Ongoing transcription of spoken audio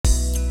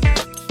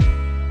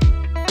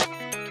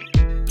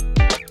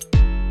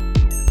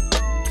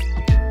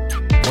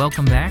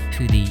Welcome back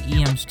to the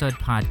EM Stud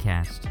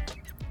Podcast.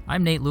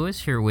 I'm Nate Lewis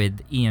here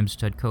with EM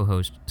Stud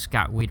co-host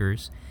Scott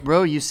Waiters.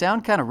 Bro, you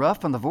sound kind of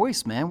rough on the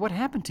voice, man. What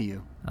happened to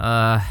you?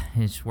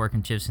 It's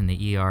working shifts in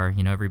the ER.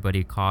 You know,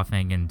 everybody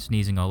coughing and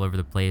sneezing all over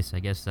the place. I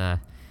guess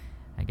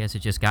it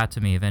just got to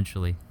me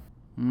eventually.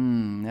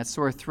 That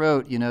sore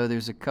throat, you know,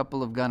 there's a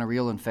couple of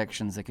gonorrheal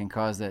infections that can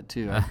cause that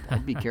too.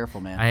 I'd be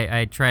careful, man.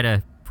 I try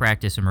to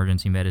practice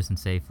emergency medicine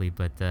safely,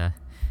 but it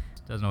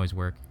doesn't always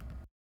work.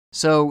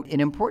 So an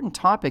important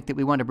topic that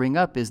we want to bring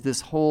up is this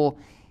whole,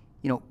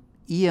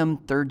 EM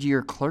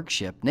third-year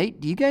clerkship. Nate,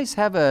 do you guys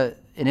have an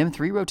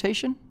M3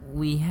 rotation?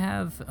 We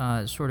have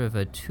sort of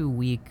a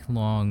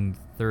 2-week-long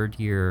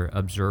third-year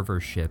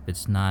observership.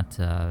 It's not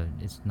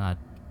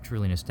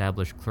truly an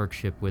established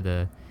clerkship with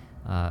a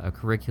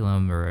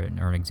curriculum or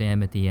an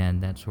exam at the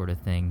end, that sort of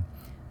thing.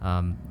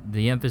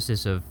 The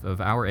emphasis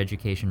of our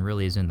education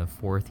really is in the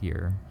 4th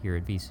year here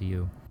at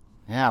VCU.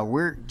 Yeah,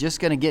 we're just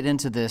going to get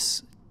into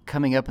this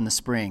coming up in the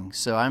spring.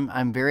 So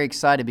I'm very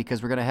excited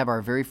because we're going to have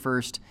our very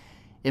first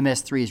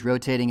MS3s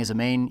rotating as a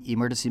main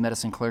emergency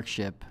medicine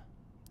clerkship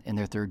in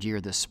their 3rd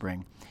year this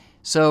spring.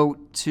 So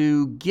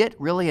to get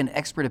really an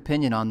expert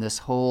opinion on this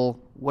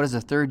whole what is a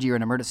 3rd year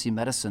in emergency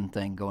medicine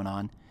thing going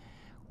on,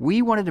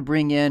 we wanted to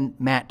bring in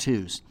Matt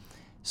Tews.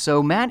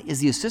 So Matt is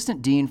the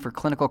Assistant Dean for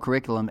Clinical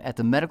Curriculum at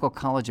the Medical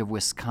College of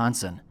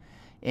Wisconsin.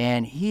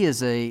 And he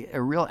is a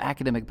real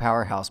academic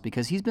powerhouse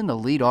because he's been the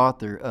lead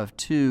author of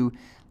 2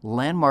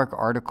 landmark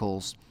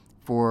articles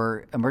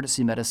for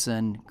emergency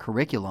medicine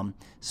curriculum,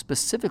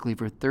 specifically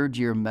for 3rd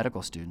year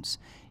medical students.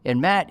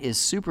 And Matt is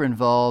super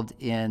involved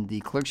in the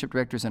clerkship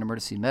directors in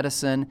emergency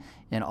medicine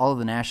and all of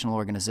the national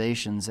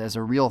organizations as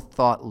a real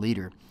thought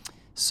leader.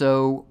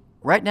 So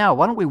right now,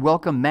 why don't we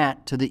welcome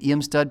Matt to the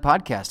EM Stud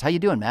Podcast. How you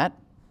doing, Matt?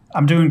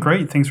 I'm doing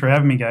great. Thanks for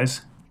having me,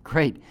 guys.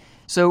 Great.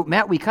 So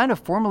Matt, we kind of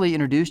formally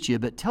introduced you,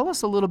 but tell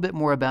us a little bit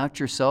more about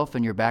yourself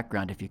and your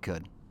background, if you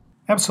could.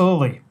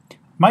 Absolutely.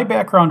 My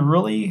background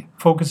really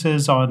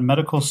focuses on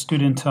medical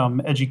student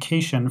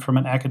education from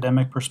an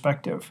academic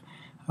perspective.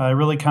 I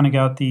really kind of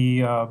got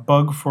the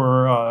bug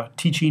for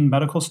teaching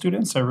medical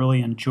students. I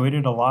really enjoyed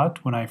it a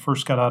lot when I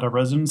first got out of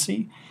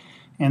residency.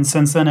 And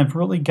since then, I've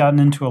really gotten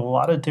into a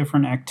lot of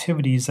different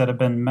activities that have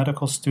been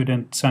medical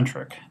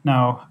student-centric.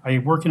 Now, I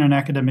work in an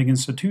academic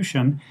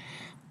institution,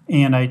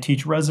 and I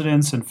teach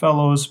residents and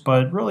fellows,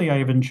 but really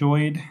I've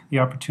enjoyed the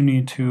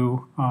opportunity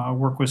to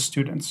work with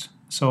students.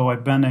 So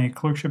I've been a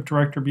clerkship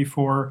director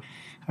before.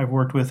 I've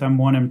worked with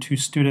M1, M2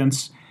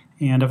 students,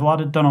 and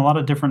I've done a lot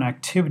of different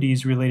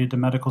activities related to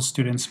medical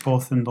students,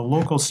 both in the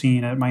local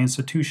scene at my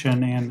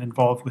institution and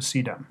involved with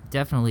CDEM.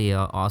 Definitely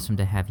awesome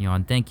to have you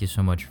on. Thank you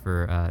so much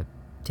for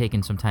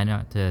taking some time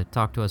out to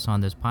talk to us on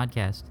this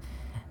podcast.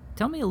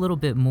 Tell me a little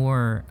bit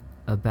more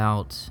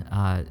about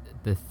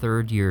the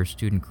 3rd year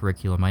student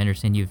curriculum. I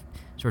understand you've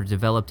sort of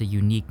developed a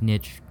unique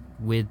niche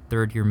with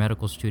 3rd year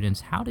medical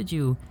students. How did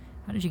you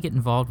get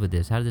involved with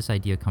this? How did this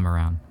idea come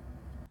around?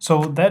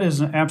 So that is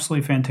an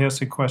absolutely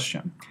fantastic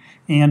question.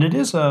 And it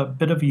is a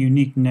bit of a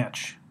unique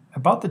niche.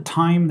 About the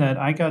time that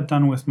I got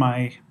done with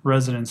my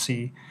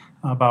residency,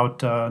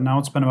 now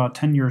it's been about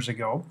 10 years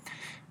ago,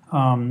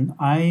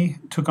 I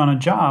took on a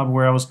job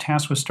where I was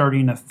tasked with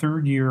starting a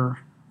 3rd year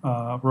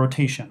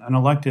rotation, an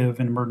elective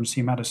in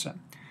emergency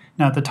medicine.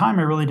 Now, at the time,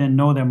 I really didn't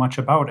know that much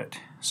about it.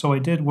 So I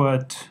did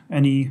what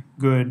any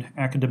good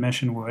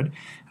academician would.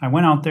 I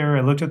went out there,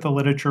 I looked at the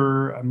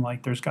literature. I'm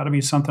like, there's got to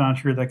be something out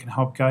here that can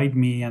help guide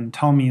me and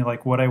tell me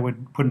like what I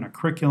would put in a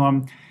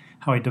curriculum,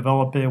 how I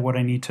develop it, what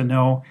I need to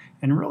know.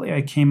 And really,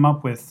 I came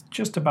up with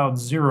just about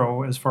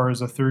 0 as far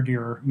as a 3rd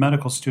year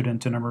medical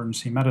student in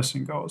emergency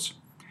medicine goes.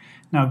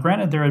 Now,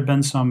 granted, there had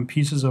been some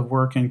pieces of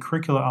work and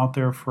curricula out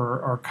there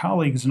for our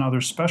colleagues in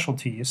other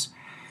specialties,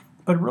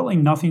 but really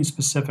nothing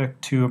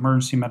specific to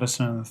emergency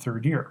medicine in the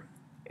 3rd year.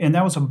 And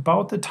that was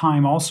about the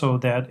time also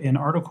that an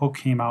article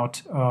came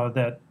out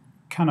that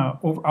kind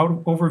of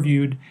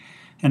overviewed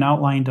and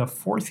outlined a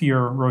 4th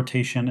year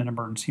rotation in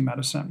emergency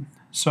medicine.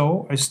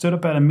 So I stood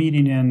up at a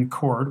meeting in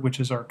CORD, which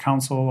is our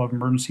Council of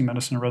Emergency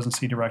Medicine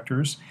Residency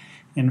Directors,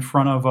 in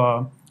front of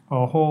a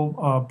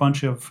whole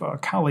bunch of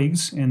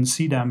colleagues in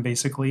CDEM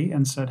basically,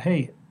 and said,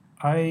 hey,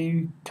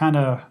 I kind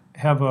of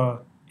have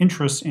a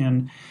interest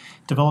in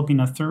developing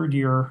a 3rd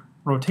year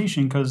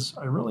rotation because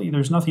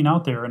there's nothing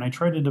out there, and I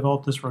tried to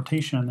develop this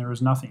rotation and there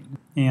was nothing.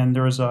 And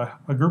there was a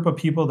group of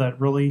people that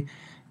really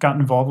got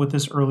involved with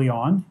this early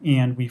on,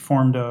 and we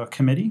formed a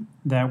committee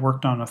that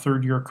worked on a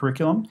 3rd year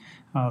curriculum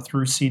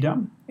through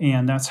CDEM,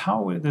 and that's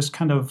how this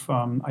kind of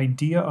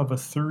idea of a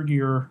 3rd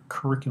year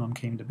curriculum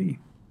came to be.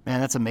 Man,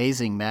 that's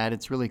amazing, Matt.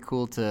 It's really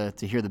cool to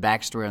hear the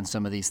backstory on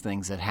some of these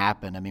things that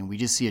happen. I mean, we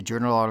just see a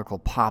journal article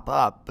pop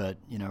up, but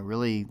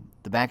really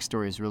the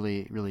backstory is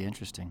really, really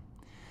interesting.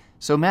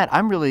 So, Matt,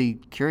 I'm really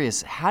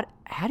curious. How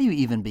do you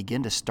even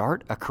begin to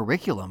start a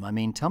curriculum? I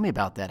mean, tell me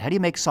about that. How do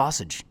you make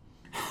sausage?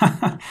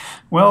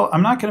 Well,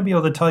 I'm not going to be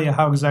able to tell you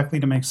how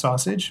exactly to make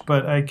sausage,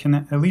 but I can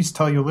at least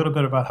tell you a little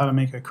bit about how to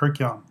make a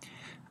curriculum.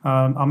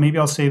 Maybe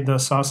I'll save the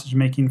sausage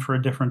making for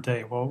a different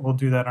day. We'll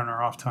do that on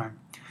our off time.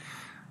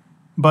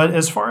 But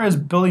as far as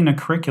building a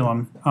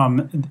curriculum,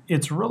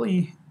 it's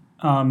really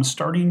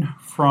starting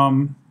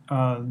from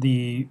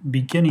the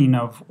beginning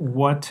of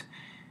what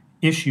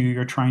issue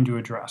you're trying to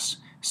address.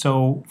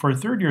 So for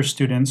third year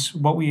students,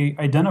 what we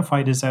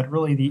identified is that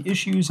really the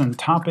issues and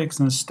topics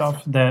and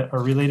stuff that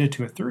are related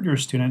to a third year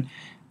student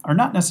are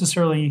not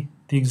necessarily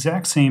the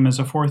exact same as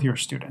a fourth year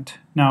student.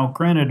 Now,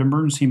 granted,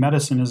 emergency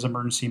medicine is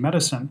emergency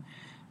medicine,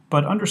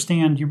 but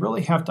understand you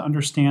really have to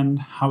understand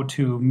how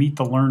to meet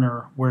the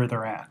learner where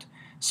they're at.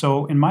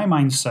 So in my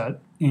mindset,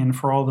 and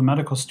for all the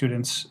medical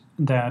students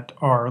that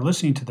are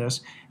listening to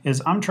this,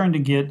 is I'm trying to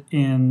get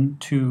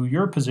into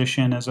your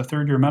position as a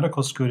third year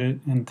medical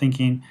student and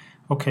thinking,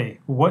 okay,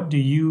 what do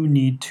you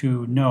need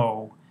to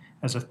know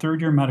as a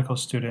third year medical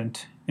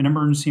student in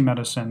emergency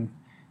medicine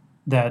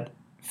that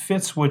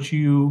fits where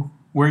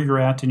you're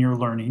at in your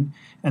learning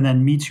and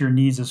then meets your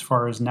needs as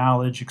far as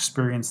knowledge,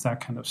 experience, that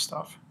kind of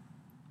stuff.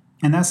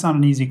 And that's not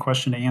an easy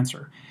question to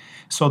answer.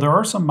 So there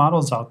are some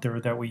models out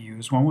there that we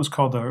use. One was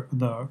called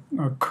the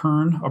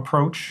Kern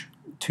approach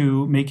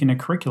to making a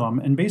curriculum.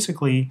 And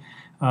basically,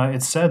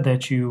 it said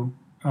that you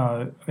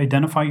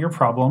identify your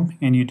problem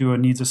and you do a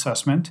needs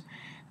assessment.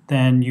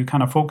 Then you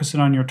kind of focus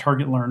it on your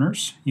target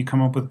learners. You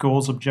come up with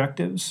goals,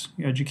 objectives,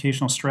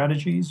 educational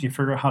strategies. You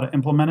figure out how to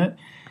implement it.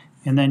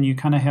 And then you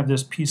kind of have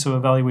this piece of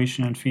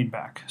evaluation and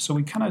feedback. So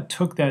we kind of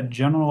took that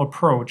general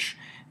approach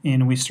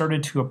and we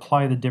started to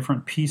apply the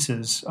different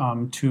pieces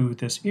to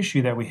this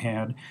issue that we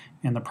had.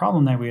 And the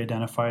problem that we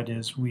identified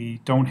is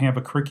we don't have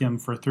a curriculum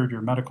for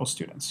third-year medical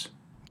students.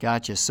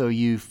 Gotcha. So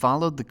you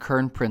followed the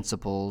Kern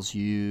principles.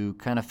 You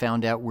kind of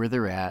found out where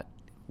they're at,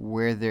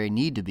 where they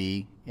need to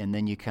be, and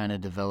then you kind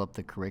of developed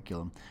the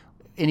curriculum.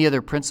 Any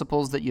other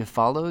principles that you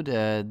followed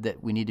that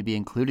we need to be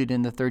included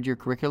in the third-year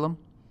curriculum?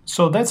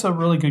 So that's a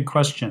really good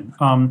question.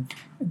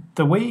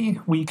 The way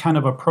we kind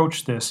of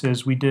approached this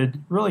is we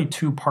did really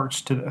two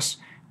parts to this.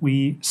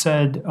 We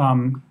said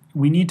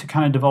we need to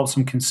kind of develop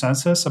some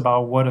consensus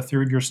about what a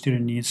third-year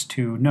student needs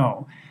to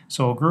know.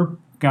 So a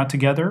group got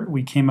together.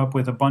 We came up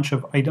with a bunch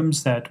of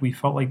items that we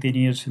felt like they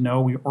needed to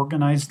know. We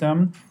organized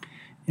them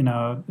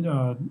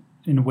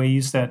in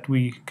ways that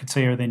we could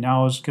say are they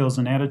knowledge, skills,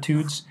 and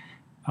attitudes,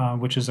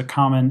 which is a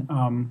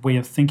common way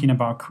of thinking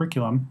about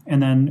curriculum.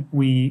 And then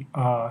we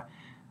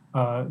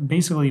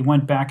basically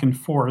went back and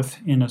forth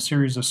in a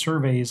series of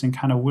surveys and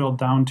kind of whittled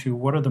down to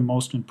what are the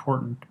most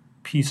important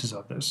pieces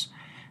of this.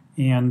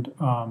 And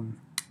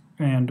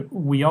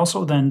we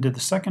also then did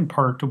the second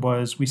part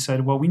was we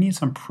said, well, we need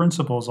some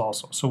principles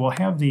also. So we'll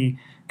have the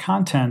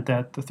content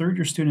that the third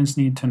year students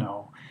need to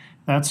know.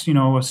 That's,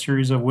 a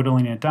series of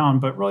whittling it down,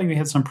 but really we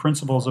had some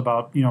principles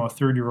about, a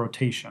third year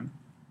rotation.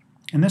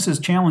 And this is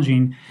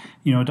challenging,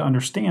 to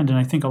understand, and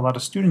I think a lot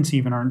of students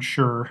even aren't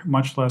sure,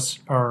 much less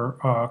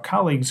our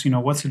colleagues,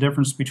 what's the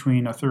difference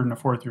between a third and a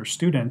fourth year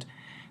student.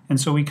 And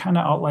so we kind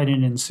of outlined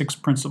it in 6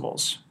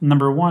 principles.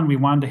 Number 1, we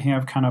wanted to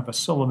have kind of a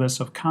syllabus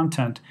of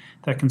content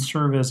that can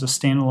serve as a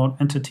standalone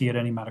entity at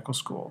any medical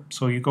school.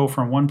 So you go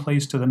from one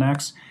place to the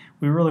next.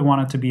 We really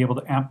want it to be able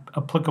to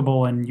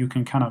applicable, and you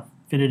can kind of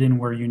fit it in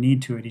where you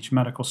need to at each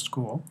medical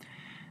school.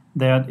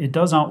 That it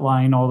does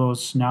outline all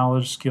those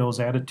knowledge, skills,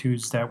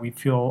 attitudes that we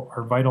feel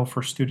are vital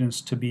for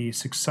students to be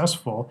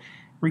successful,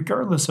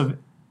 regardless of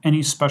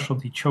any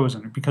specialty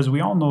chosen, because we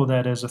all know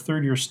that as a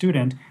third year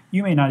student,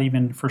 you may not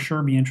even for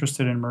sure be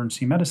interested in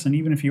emergency medicine.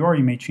 Even if you are,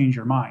 you may change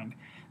your mind.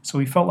 So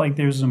we felt like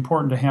it was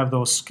important to have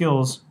those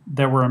skills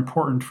that were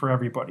important for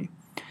everybody.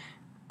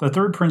 The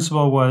third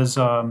principle was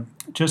the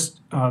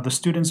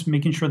students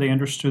making sure they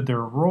understood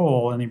their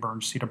role in the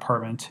emergency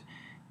department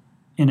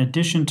in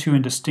addition to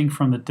and distinct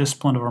from the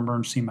discipline of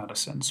emergency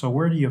medicine. So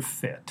where do you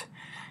fit?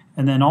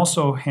 And then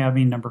also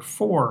having number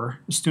 4,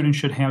 the students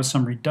should have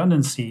some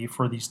redundancy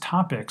for these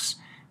topics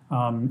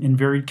in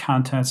varied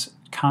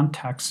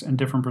contexts and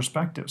different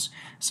perspectives.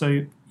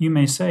 So you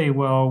may say,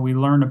 well, we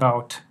learn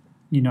about,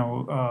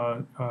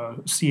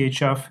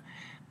 CHF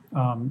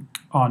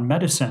on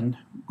medicine.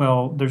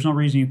 Well, there's no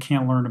reason you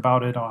can't learn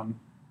about it on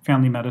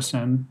family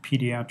medicine,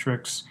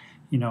 pediatrics,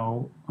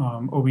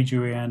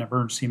 OBGYN,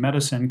 emergency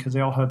medicine, because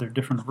they all have their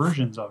different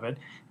versions of it,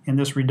 and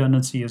this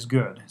redundancy is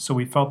good. So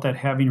we felt that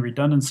having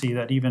redundancy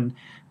that even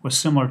with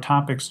similar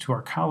topics to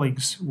our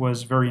colleagues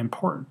was very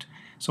important.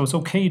 So it's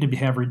okay to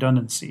have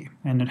redundancy,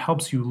 and it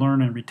helps you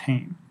learn and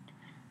retain.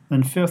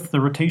 Then 5th, the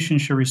rotation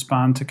should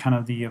respond to kind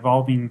of the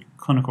evolving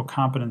clinical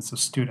competence of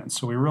students.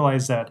 So we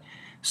realize that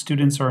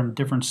students are in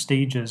different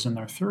stages in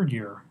their third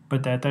year,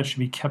 but that should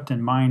be kept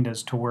in mind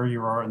as to where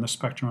you are in the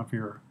spectrum of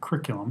your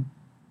curriculum.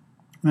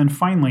 And then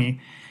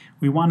finally,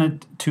 we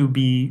wanted to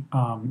be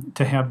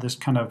to have this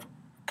kind of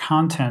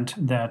content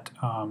that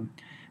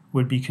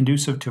would be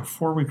conducive to a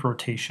 4-week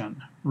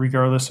rotation,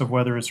 regardless of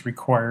whether it's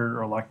required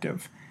or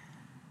elective.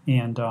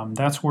 And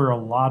that's where a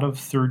lot of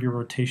third-year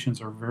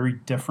rotations are very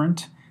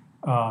different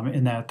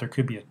in that there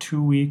could be a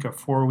 2-week, a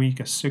 4-week,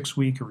 a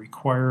 6-week, a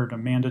required, a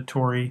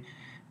mandatory,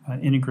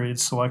 integrated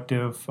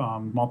selective,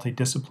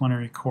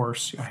 multidisciplinary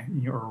course,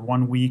 or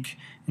 1 week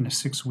in a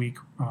 6-week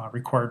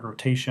required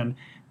rotation.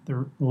 there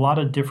are a lot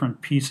of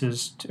different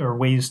pieces or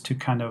ways to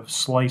kind of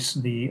slice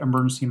the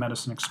emergency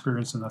medicine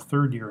experience in the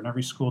third year, and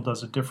every school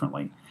does it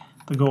differently.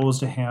 The goal is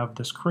to have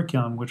this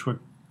curriculum which would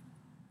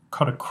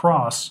cut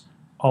across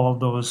all of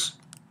those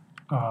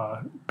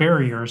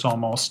barriers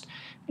almost,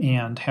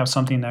 and have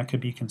something that could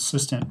be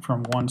consistent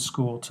from one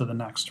school to the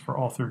next for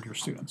all third year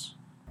students.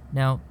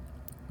 Now,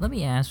 let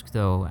me ask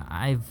though,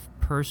 I've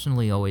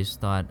personally always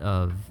thought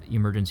of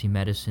emergency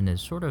medicine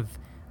as sort of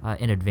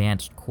an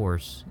advanced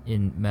course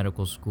in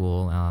medical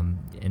school,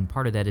 and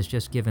part of that is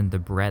just given the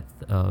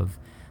breadth of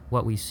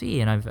what we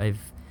see. And I've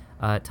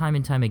time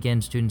and time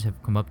again, students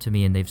have come up to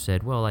me and they've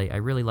said, well, I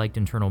really liked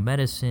internal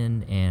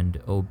medicine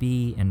and OB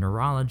and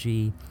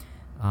neurology.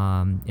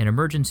 And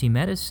emergency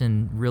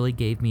medicine really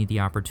gave me the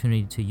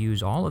opportunity to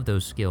use all of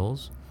those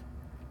skills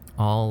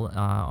all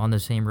on the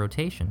same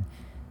rotation.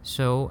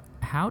 So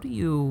how do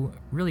you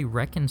really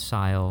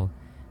reconcile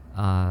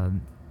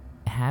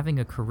having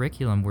a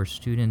curriculum where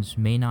students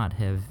may not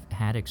have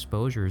had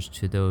exposures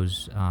to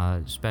those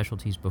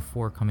specialties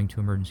before coming to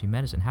emergency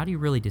medicine? How do you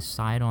really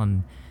decide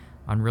on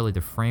really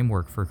the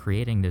framework for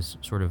creating this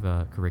sort of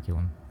a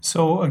curriculum?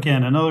 So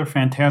again, another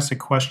fantastic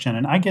question,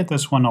 and I get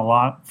this one a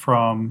lot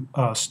from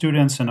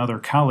students and other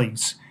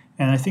colleagues,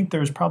 and I think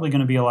there's probably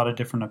going to be a lot of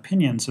different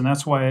opinions, and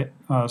that's why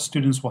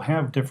students will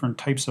have different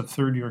types of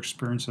third-year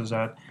experiences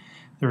at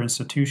their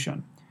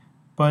institution.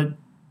 But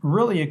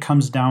really it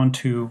comes down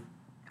to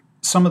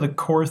some of the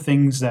core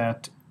things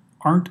that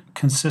aren't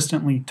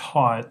consistently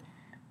taught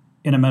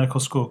in a medical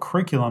school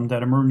curriculum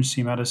that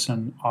emergency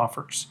medicine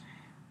offers,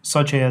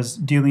 such as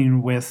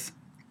dealing with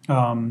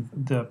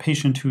the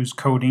patient who's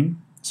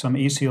coding, some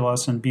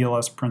ACLS and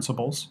BLS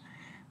principles,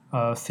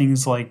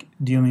 things like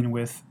dealing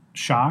with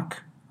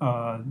shock,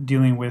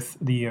 dealing with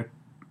the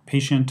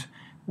patient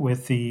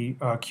with the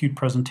acute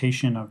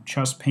presentation of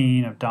chest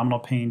pain, abdominal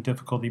pain,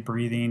 difficulty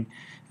breathing,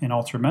 and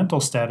altered mental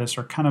status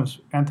are kind of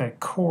at that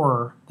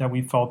core that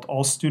we felt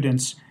all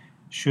students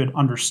should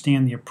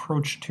understand the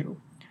approach to.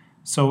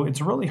 So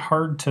it's really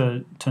hard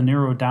to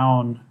narrow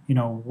down,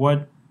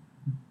 what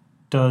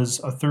does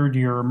a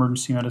third-year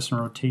emergency medicine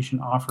rotation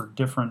offer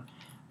different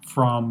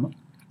from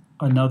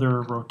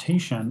another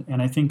rotation?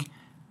 And I think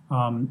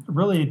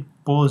really it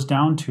boils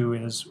down to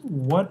is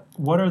what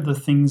are the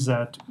things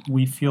that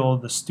we feel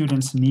the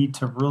students need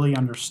to really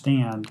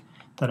understand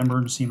that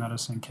emergency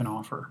medicine can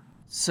offer?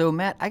 So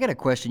Matt, I got a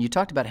question. You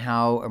talked about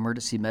how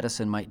emergency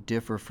medicine might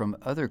differ from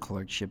other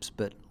clerkships,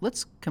 but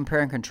let's compare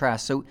and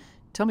contrast. So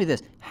tell me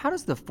this, how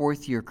does the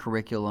fourth year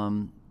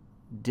curriculum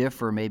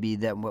differ maybe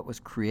than what was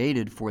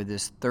created for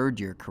this third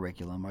year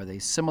curriculum? Are they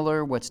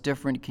similar? What's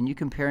different? Can you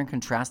compare and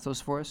contrast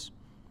those for us?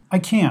 I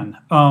can,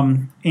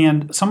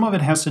 and some of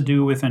it has to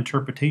do with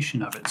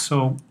interpretation of it.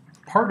 So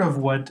part of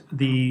what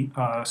the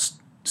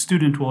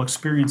student will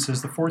experience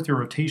as the fourth year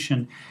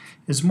rotation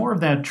is more of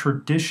that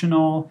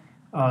traditional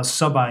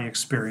sub-I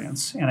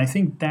experience. And I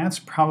think that's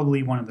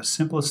probably one of the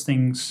simplest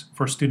things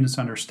for students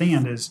to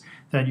understand is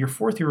that your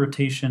fourth year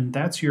rotation,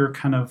 that's your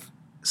kind of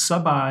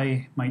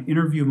sub-I, my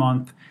interview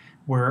month,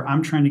 where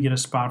I'm trying to get a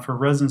spot for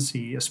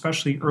residency,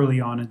 especially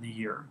early on in the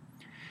year.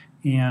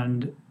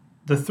 And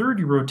the third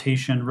year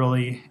rotation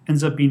really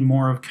ends up being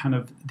more of kind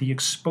of the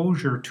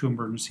exposure to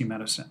emergency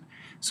medicine.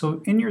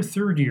 So in your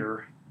third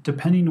year,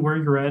 depending where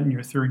you're at in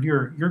your third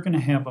year, you're going to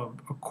have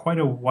quite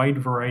a wide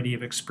variety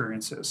of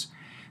experiences.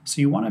 So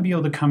you want to be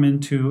able to come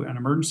into an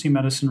emergency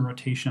medicine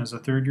rotation as a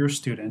third year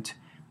student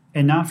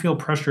and not feel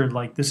pressured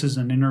like this is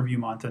an interview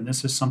month and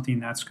this is something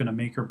that's going to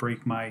make or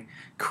break my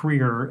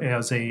career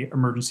as an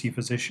emergency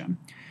physician.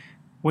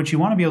 What you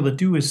want to be able to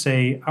do is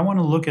say, I want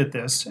to look at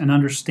this and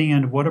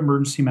understand what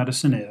emergency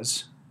medicine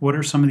is, what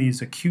are some of these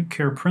acute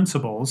care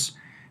principles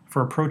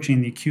for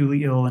approaching the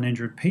acutely ill and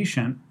injured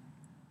patient,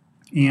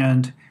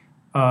 and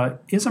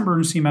is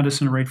emergency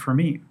medicine right for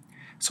me?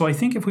 So I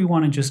think if we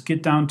want to just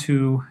get down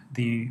to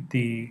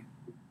the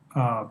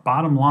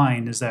bottom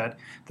line is that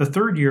the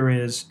third year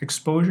is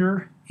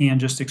exposure and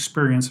just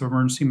experience of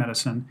emergency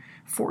medicine.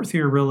 Fourth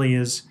year really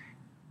is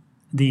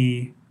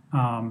the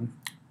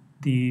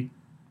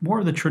more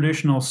of the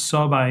traditional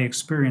sub-I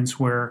experience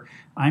where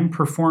I'm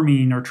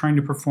performing or trying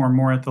to perform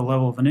more at the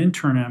level of an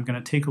intern and I'm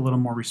going to take a little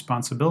more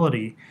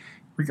responsibility,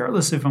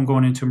 regardless if I'm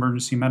going into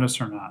emergency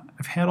medicine or not.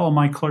 I've had all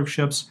my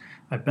clerkships,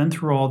 I've been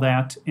through all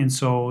that, and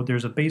so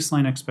there's a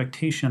baseline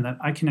expectation that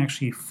I can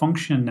actually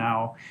function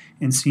now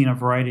in seeing a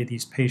variety of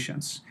these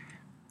patients.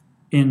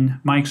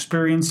 In my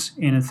experience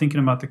and in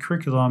thinking about the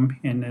curriculum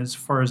and as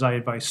far as I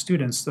advise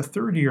students, the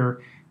third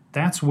year,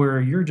 that's where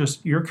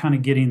you're kind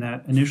of getting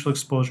that initial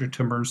exposure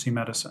to emergency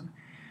medicine.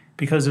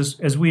 Because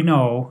as we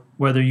know,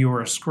 whether you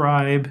are a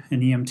scribe,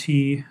 an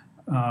EMT,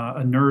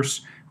 a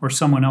nurse, or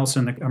someone else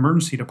in the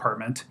emergency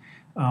department,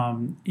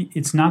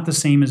 it's not the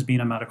same as being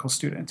a medical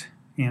student.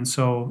 And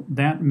so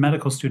that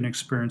medical student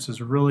experience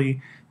is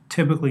really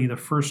typically the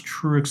first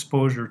true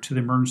exposure to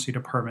the emergency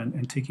department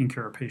and taking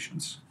care of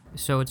patients.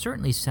 So it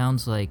certainly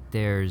sounds like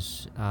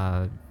there's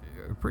a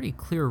pretty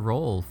clear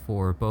role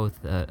for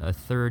both a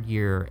third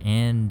year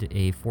and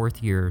a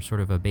fourth year, sort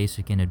of a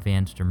basic and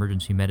advanced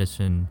emergency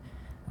medicine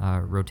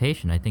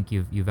rotation. I think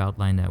you've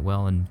outlined that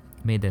well and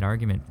made that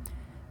argument.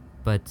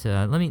 But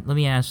let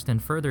me ask then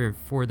further,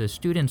 for the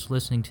students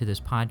listening to this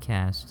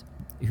podcast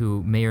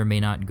who may or may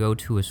not go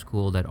to a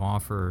school that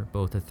offer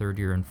both a third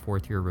year and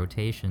fourth year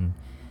rotation,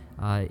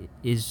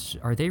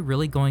 are they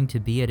really going to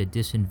be at a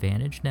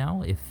disadvantage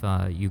now if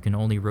you can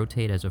only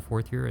rotate as a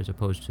fourth year as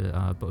opposed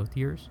to both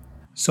years?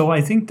 So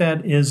I think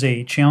that is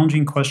a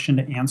challenging question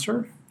to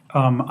answer.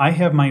 I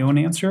have my own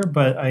answer,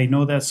 but I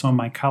know that some of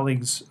my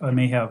colleagues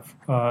may have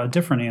a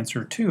different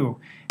answer too.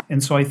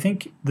 And so I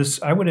think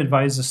I would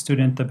advise the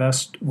student the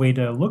best way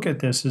to look at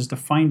this is to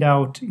find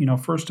out,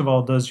 first of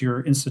all, does your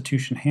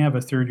institution have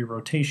a third year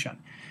rotation?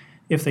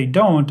 If they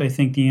don't, I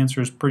think the answer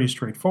is pretty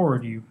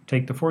straightforward. You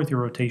take the fourth year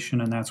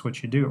rotation and that's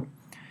what you do.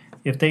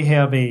 If they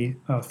have a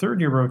third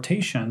year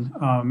rotation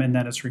and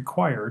that it's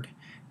required,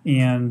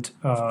 and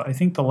I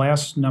think the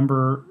last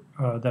number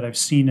that I've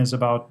seen is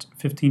about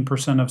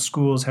 15% of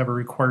schools have a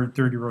required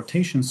third year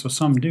rotation, so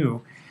some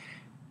do,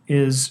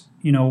 is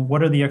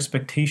what are the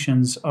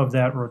expectations of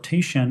that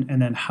rotation,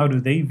 and then how do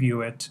they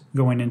view it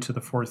going into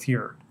the fourth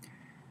year?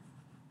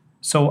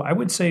 So I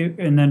would say,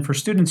 and then for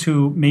students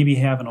who maybe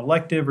have an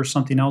elective or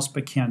something else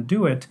but can't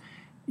do it,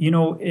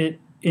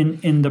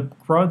 in the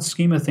broad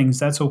scheme of things,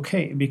 that's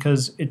okay,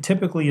 because it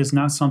typically is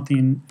not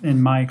something,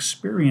 in my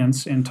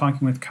experience in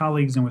talking with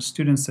colleagues and with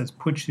students, that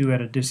puts you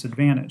at a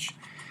disadvantage.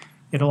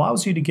 It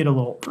allows you to get a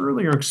little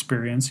earlier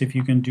experience if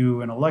you can do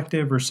an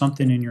elective or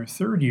something in your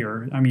third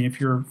year. I mean, if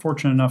you're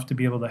fortunate enough to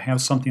be able to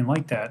have something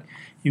like that,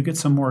 you get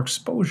some more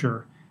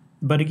exposure.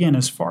 But again,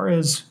 as far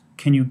as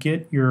can you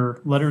get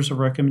your letters of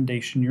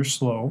recommendation, your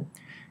SLO,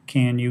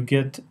 can you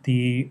get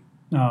the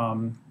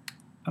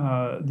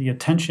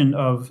attention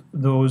of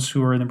those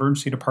who are in the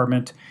emergency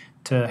department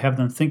to have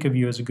them think of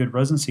you as a good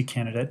residency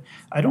candidate,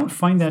 I don't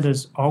find that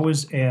as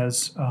always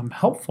as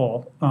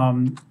helpful,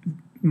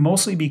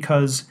 mostly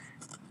because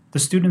the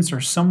students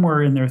are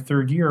somewhere in their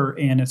third year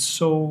and it's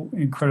so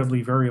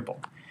incredibly variable.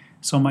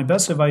 So my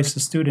best advice to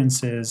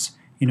students is,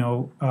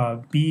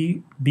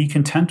 be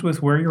content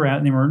with where you're at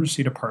in the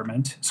emergency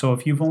department. So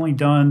if you've only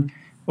done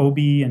OB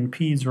and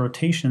PEDS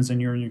rotations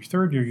and you're in your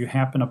third year, you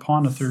happen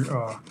upon a third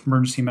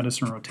emergency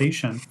medicine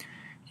rotation,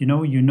 you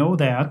know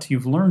that,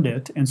 you've learned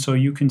it, and so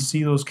you can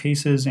see those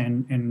cases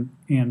and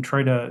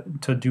try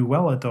to do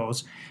well at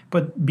those,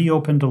 but be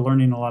open to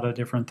learning a lot of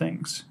different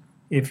things.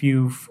 If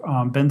you've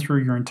been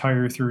through your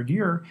entire third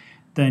year,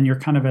 then you're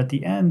kind of at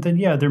the end, then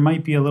yeah, there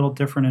might be a little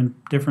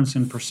difference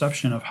in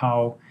perception of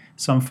how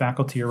some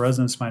faculty or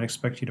residents might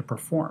expect you to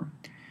perform.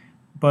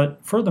 But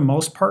for the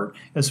most part,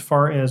 as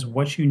far as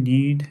what you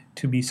need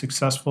to be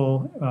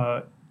successful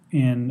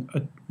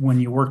when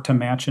you work to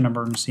match in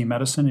emergency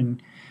medicine,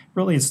 and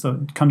really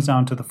it comes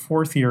down to the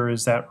fourth year,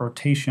 is that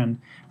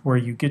rotation where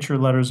you get your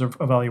letters of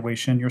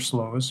evaluation, your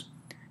SLOs,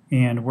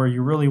 and where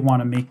you really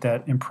want to make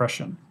that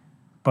impression.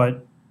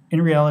 But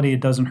in reality, it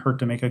doesn't hurt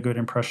to make a good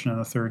impression in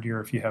the third year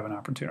if you have an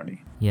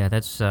opportunity. Yeah,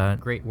 that's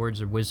great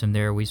words of wisdom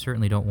there. We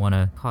certainly don't want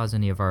to cause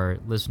any of our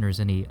listeners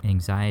any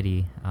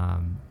anxiety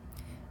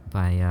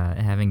by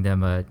having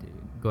them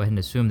go ahead and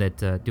assume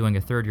that doing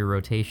a third year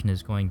rotation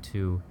is going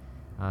to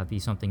be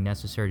something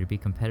necessary to be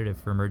competitive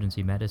for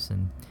emergency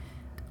medicine.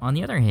 On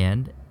the other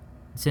hand,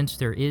 since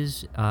there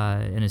is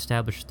an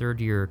established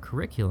third year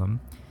curriculum,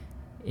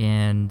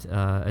 and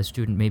a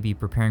student may be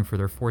preparing for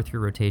their fourth year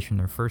rotation,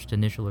 their first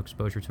initial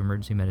exposure to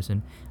emergency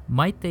medicine,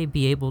 might they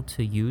be able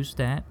to use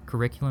that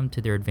curriculum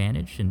to their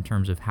advantage in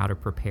terms of how to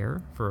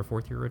prepare for a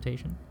fourth year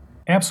rotation?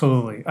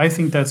 Absolutely. I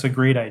think that's a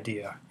great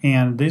idea.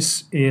 And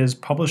this is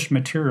published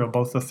material,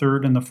 both the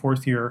third and the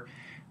fourth year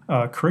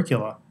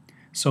curricula.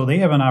 So they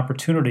have an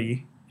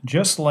opportunity,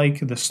 just like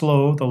the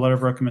SLO, the letter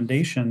of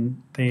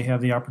recommendation, they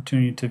have the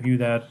opportunity to view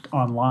that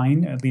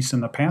online, at least in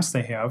the past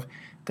they have.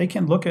 They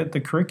can look at the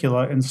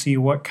curricula and see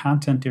what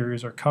content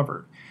areas are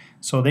covered.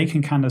 So they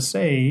can kind of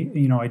say,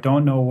 I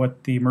don't know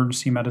what the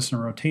emergency medicine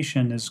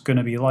rotation is going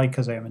to be like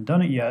because I haven't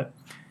done it yet.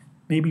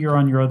 Maybe you're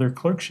on your other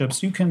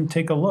clerkships. You can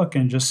take a look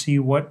and just see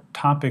what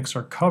topics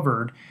are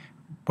covered,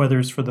 whether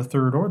it's for the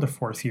third or the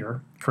fourth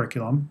year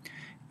curriculum.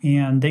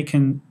 And they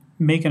can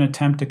make an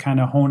attempt to kind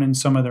of hone in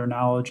some of their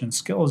knowledge and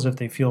skills if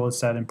they feel it's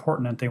that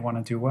important and they want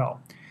to do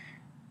well.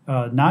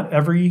 Not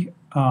every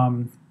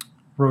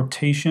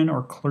rotation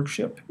or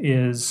clerkship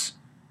is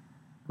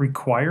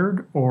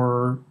required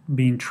or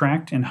being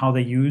tracked in how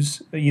they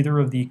use either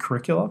of the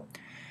curricula.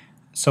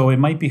 So it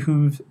might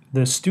behoove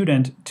the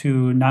student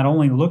to not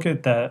only look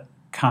at that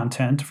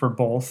content for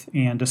both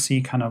and to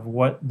see kind of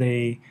what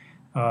the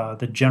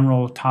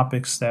general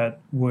topics that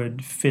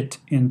would fit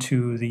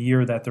into the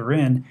year that they're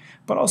in,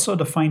 but also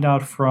to find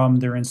out from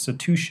their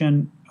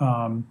institution,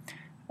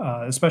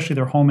 especially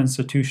their home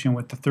institution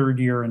with the third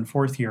year and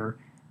fourth year,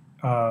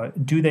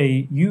 do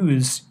they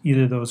use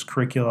either of those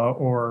curricula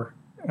or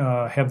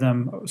have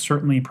them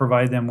certainly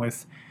provide them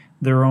with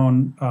their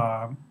own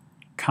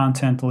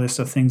content list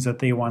of things that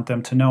they want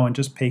them to know and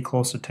just pay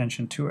close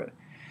attention to it.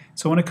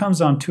 So when it comes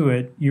down to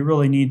it, you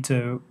really need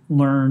to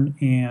learn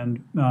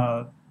and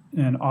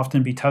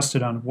often be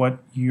tested on what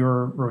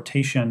your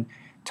rotation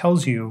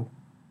tells you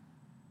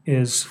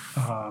is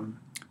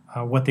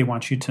what they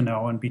want you to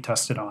know and be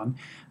tested on.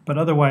 But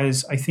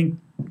otherwise, I think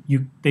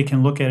they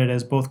can look at it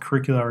as both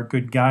curricula are a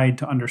good guide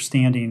to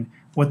understanding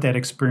what that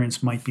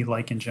experience might be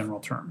like in general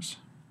terms.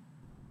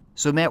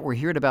 So Matt, we're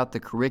hearing about the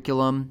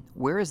curriculum.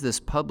 Where is this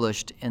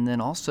published? And then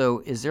also,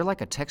 is there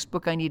like a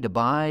textbook I need to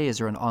buy? Is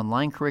there an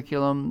online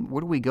curriculum?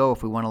 Where do we go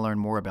if we want to learn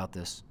more about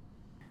this?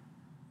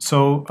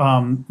 So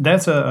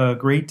that's a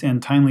great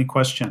and timely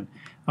question.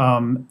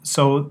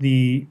 So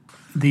the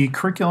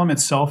curriculum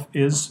itself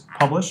is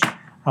published.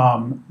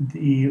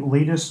 The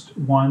latest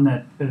one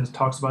that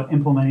talks about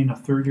implementing a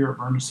third-year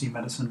emergency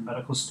medicine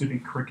medical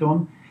student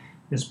curriculum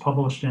is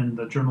published in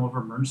the Journal of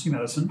Emergency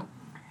Medicine.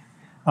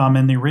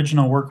 And the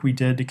original work we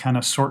did to kind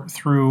of sort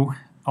through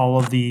all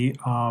of the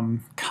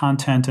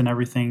content and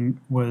everything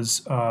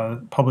was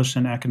published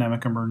in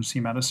Academic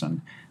Emergency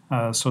Medicine.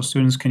 So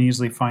students can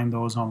easily find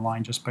those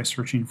online just by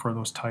searching for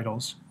those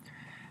titles.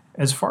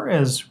 As far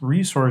as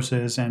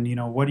resources and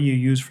what do you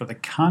use for the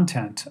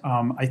content,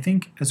 I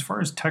think as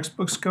far as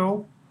textbooks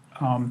go,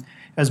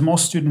 as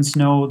most students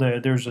know,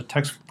 there's a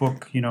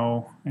textbook,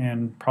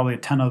 and probably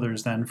 10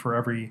 others then for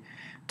every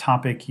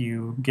topic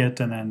you get,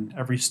 and then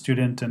every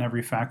student and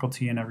every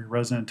faculty and every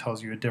resident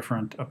tells you a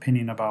different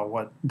opinion about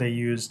what they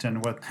used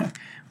and what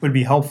would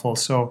be helpful.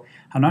 So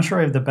I'm not sure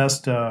I have the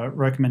best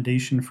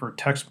recommendation for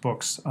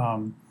textbooks,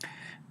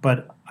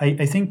 but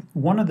I think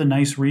one of the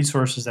nice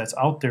resources that's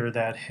out there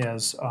that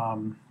has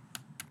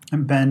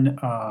been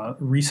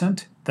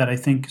recent that I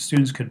think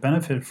students could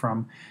benefit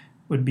from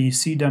would be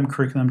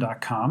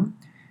cdemcurriculum.com.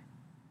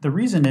 The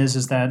reason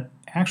is that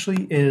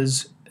actually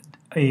is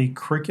a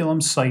curriculum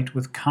site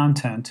with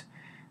content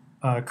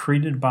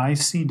created by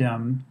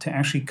CDEM to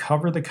actually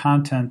cover the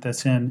content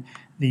that's in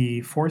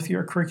the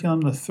fourth-year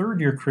curriculum, the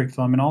third-year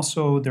curriculum, and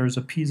also there's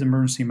a PEDS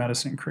emergency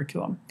medicine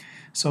curriculum.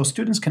 So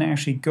students can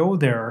actually go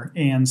there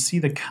and see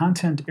the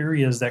content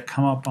areas that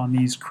come up on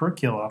these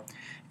curricula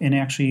and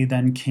actually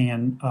then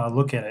can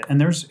look at it.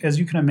 And there's, as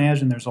you can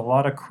imagine, there's a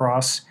lot of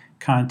cross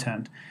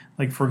content.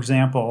 Like for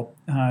example,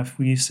 if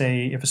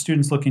a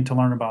student's looking to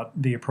learn about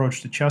the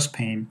approach to chest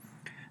pain,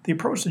 the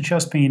approach to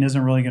chest pain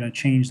isn't really going to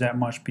change that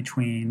much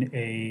between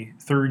a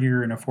third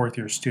year and a fourth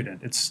year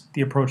student. It's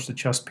the approach to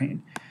chest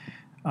pain.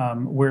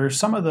 Where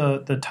some of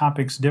the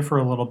topics differ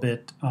a little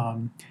bit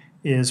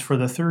is for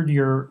the third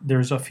year,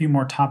 there's a few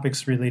more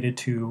topics related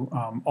to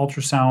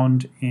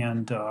ultrasound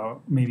and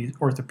maybe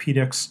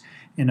orthopedics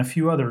and a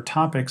few other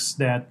topics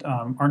that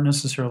aren't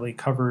necessarily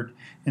covered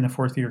in the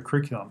fourth year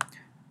curriculum.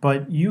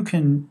 But you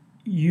can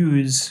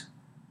use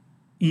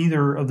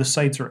either of the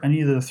sites or any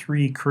of the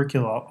three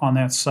curricula on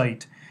that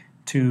site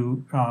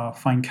to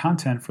find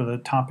content for the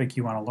topic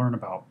you want to learn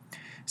about.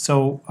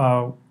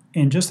 So,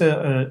 and just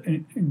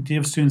to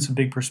give students a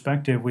big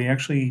perspective, we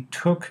actually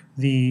took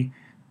the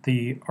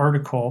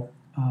article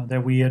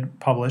that we had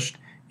published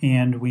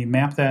and we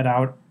mapped that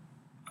out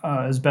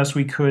as best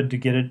we could to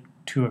get it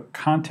to a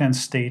content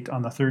state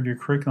on the third year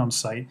curriculum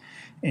site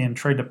and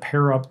tried to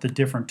pair up the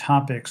different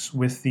topics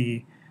with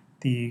the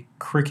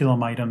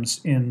curriculum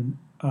items in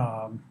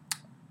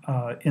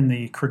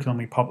the curriculum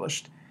we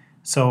published.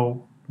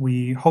 So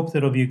we hope that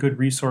it'll be a good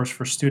resource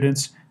for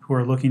students who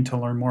are looking to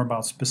learn more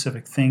about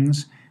specific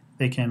things.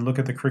 They can look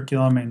at the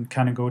curriculum and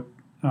kind of go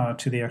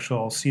to the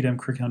actual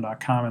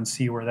cdemcurriculum.com and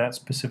see where that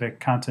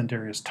specific content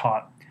area is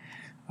taught.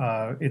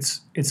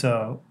 It's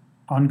a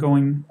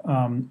ongoing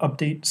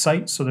update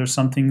site, so there's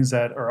some things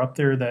that are up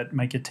there that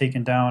might get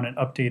taken down and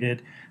updated,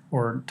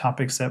 or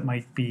topics that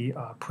might be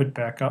put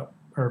back up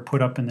or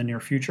put up in the near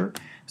future.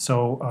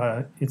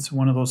 So it's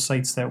one of those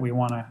sites that we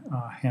want to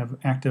have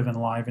active and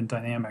live and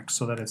dynamic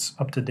so that it's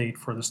up to date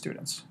for the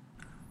students.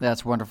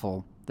 That's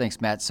wonderful.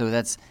 Thanks, Matt. So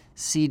that's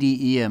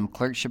CDEM,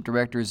 Clerkship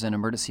Directors in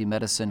Emergency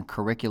Medicine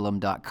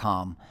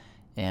Curriculum.com,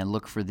 and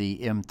look for the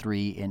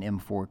M3 and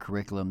M4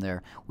 curriculum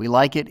there. We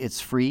like it. It's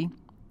free.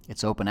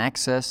 It's open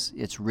access.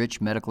 It's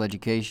rich medical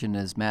education.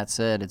 As Matt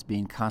said, it's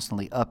being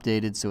constantly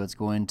updated, so it's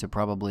going to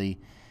probably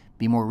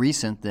be more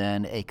recent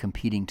than a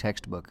competing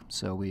textbook.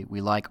 So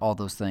we like all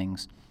those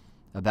things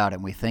about it,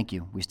 and we thank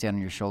you. We stand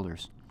on your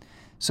shoulders.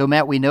 So,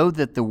 Matt, we know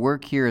that the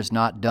work here is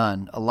not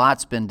done. A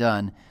lot's been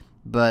done,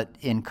 but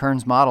in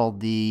Kern's model,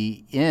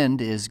 the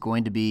end is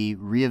going to be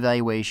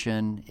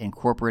reevaluation,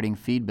 incorporating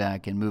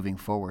feedback, and moving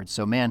forward.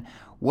 So, man,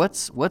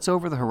 what's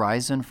over the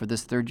horizon for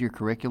this third-year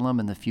curriculum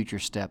and the future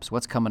steps?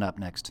 What's coming up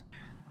next?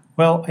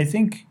 Well, I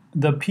think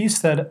the piece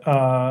that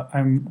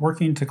I'm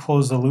working to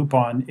close the loop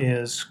on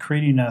is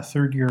creating a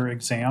third-year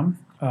exam,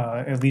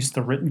 at least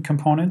the written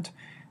component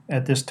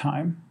at this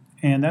time.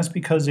 And that's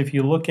because if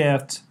you look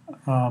at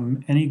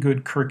any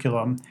good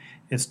curriculum,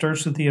 it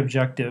starts with the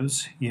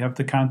objectives. You have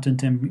the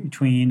content in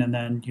between, and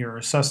then you're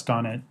assessed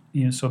on it.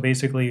 So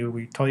basically,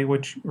 we tell you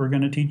what we're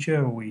going to teach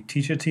you, we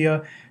teach it to you,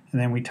 and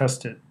then we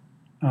test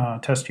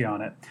you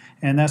on it.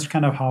 And that's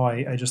kind of how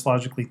I just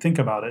logically think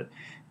about it.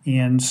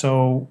 And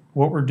so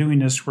what we're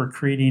doing is we're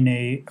creating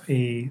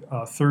a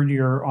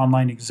third-year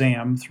online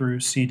exam through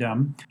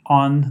CDEM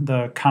on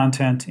the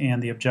content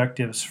and the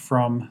objectives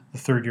from the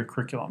third-year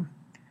curriculum.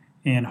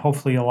 And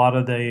hopefully a lot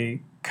of the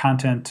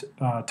content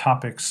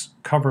topics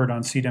covered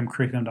on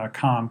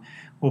cdemcurriculum.com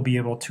will be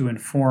able to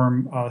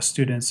inform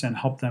students and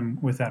help them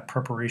with that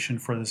preparation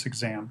for this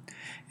exam.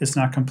 It's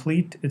not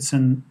complete. It's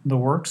in the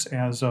works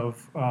as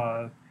of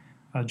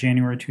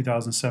January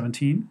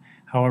 2017.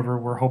 However,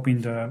 we're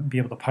hoping to be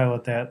able to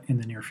pilot that in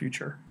the near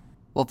future.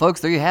 Well,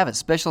 folks, there you have it.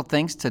 Special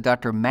thanks to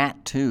Dr.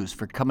 Matt Tews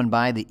for coming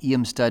by the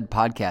EM Stud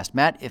podcast.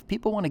 Matt, if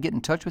people want to get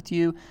in touch with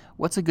you,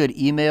 what's a good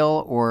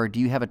email, or do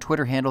you have a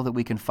Twitter handle that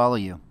we can follow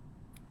you?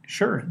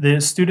 Sure. The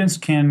students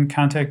can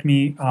contact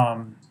me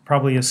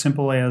probably as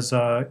simple as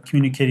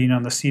communicating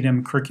on the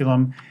CDEM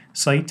curriculum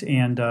site,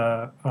 and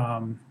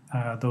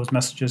those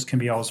messages can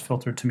be always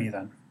filtered to me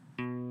then.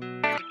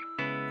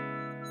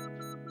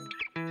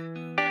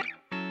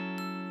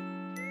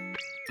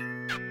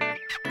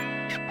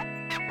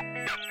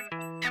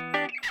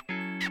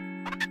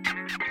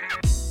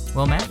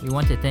 Well, Matt, we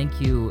want to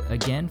thank you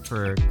again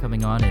for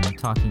coming on and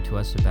talking to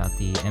us about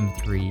the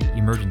M3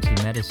 Emergency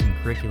Medicine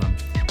curriculum.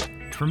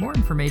 For more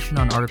information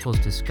on articles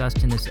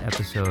discussed in this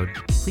episode,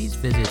 please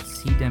visit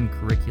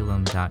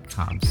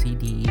cdemcurriculum.com,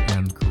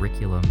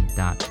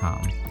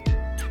 cdemcurriculum.com.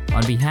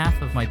 On behalf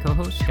of my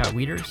co-host, Scott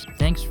Wieters,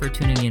 thanks for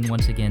tuning in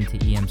once again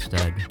to EM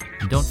Stud.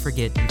 And don't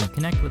forget, you can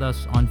connect with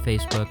us on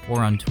Facebook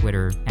or on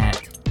Twitter at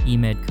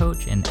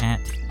EMedCoach and at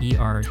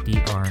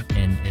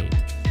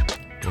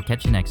ERDRN8. We'll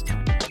catch you next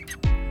time.